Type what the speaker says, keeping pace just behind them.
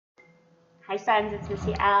Hi friends, it's Miss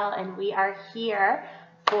Yael, and we are here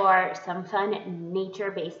for some fun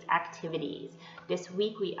nature-based activities. This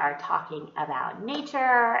week we are talking about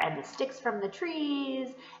nature and the sticks from the trees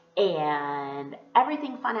and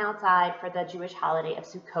everything fun outside for the Jewish holiday of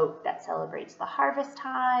Sukkot that celebrates the harvest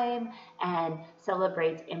time and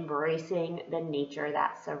celebrates embracing the nature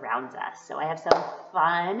that surrounds us. So I have some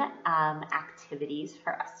fun activities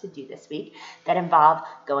for us to do this week that involve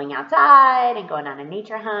going outside and going on a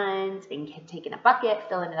nature hunt and taking a bucket,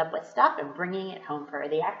 filling it up with stuff, and bringing it home for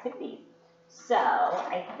the activity. So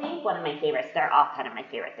I think one of my favorites, they're all kind of my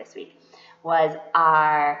favorite this week, was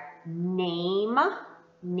our name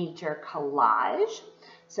nature collage.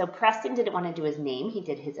 So Preston didn't want to do his name. He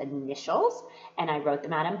did his initials, and I wrote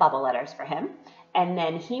them out in bubble letters for him. And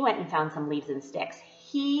then he went and found some leaves and sticks.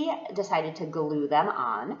 He decided to glue them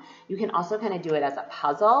on. You can also kind of do it as a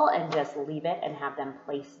puzzle and just leave it and have them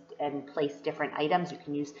place different items. You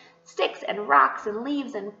can use sticks and rocks and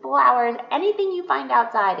leaves and flowers, anything you find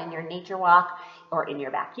outside in your nature walk or in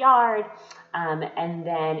your backyard. And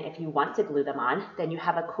then if you want to glue them on, then you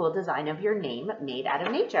have a cool design of your name made out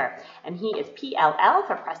of nature. And he is PLL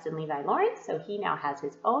for Preston Levi Lawrence, so he now has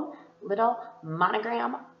his own little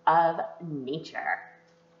monogram of nature.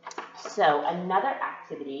 So another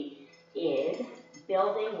activity is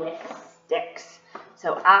building with sticks.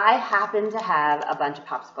 So I happen to have a bunch of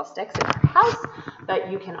popsicle sticks in our house,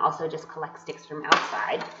 but you can also just collect sticks from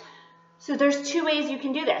outside. So there's two ways you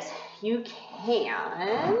can do this. You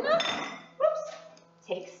can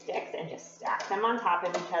take sticks and just stack them on top of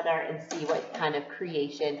each other and see what kind of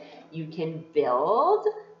creation you can build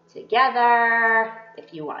together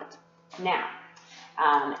if you want. Now,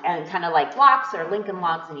 and kind of like blocks or Lincoln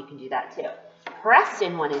logs, and you can do that too.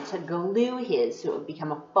 Preston wanted to glue his so it would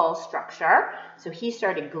become a full structure. So he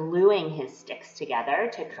started gluing his sticks together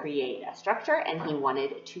to create a structure, and he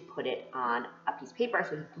wanted to put it on a piece of paper.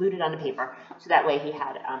 So he glued it onto paper so that way he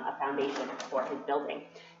had a foundation for his building.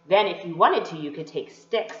 Then if you wanted to, you could take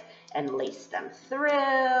sticks and lace them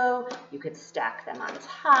through. You could stack them on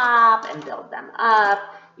top and build them up.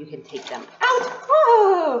 You can take them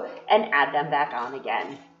out and add them back on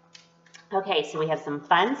again. Okay, so we have some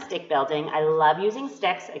fun stick building. I love using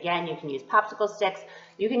sticks. Again, you can use popsicle sticks.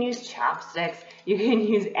 You can use chopsticks. You can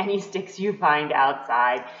use any sticks you find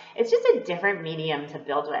outside. It's just a different medium to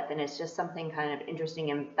build with, and it's just something kind of interesting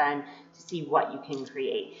and fun to see what you can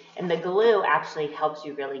create. And the glue actually helps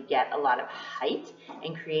you really get a lot of height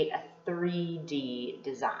and create a 3D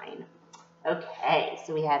design. Okay,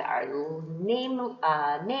 so we had our name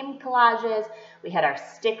collages, we had our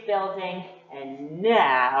stick building, and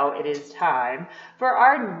now it is time for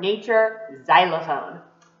our nature xylophone.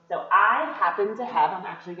 So I happen to have, I'm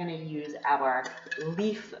actually going to use our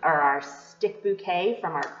leaf or our stick bouquet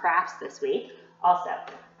from our crafts this week. Also,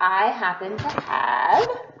 I happen to have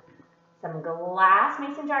some glass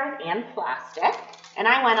mason jars and plastic, and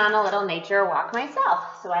I went on a little nature walk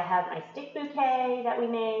myself. So I have my stick bouquet that we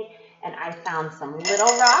made, and I found some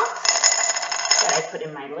little rocks that I put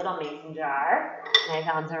in my little mason jar. And I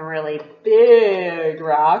found some really big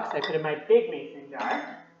rocks I put in my big mason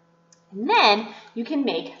jar. And then you can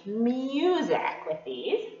make music with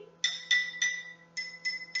these.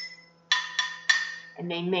 And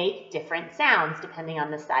they make different sounds depending on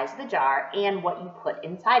the size of the jar and what you put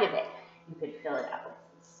inside of it. You could fill it up with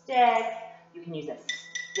some sticks. You can use a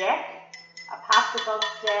stick, a popsicle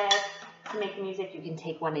stick. To make music, you can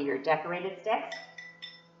take one of your decorated sticks.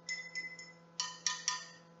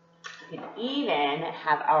 You can even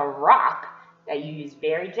have a rock that you use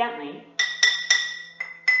very gently.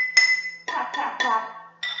 Tap, tap, tap.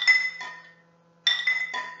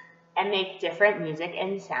 And make different music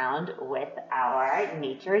and sound with our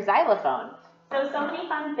nature xylophone. So many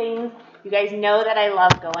fun things. You guys know that I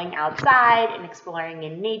love going outside and exploring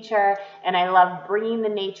in nature, and I love bringing the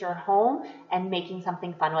nature home and making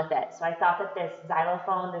something fun with it. So I thought that this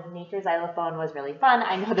xylophone, this nature xylophone, was really fun.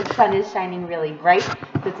 I know the sun is shining really bright,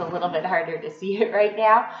 so it's a little bit harder to see it right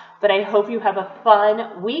now, but I hope you have a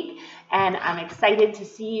fun week, and I'm excited to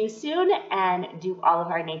see you soon and do all of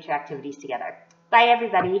our nature activities together. Bye,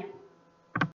 everybody.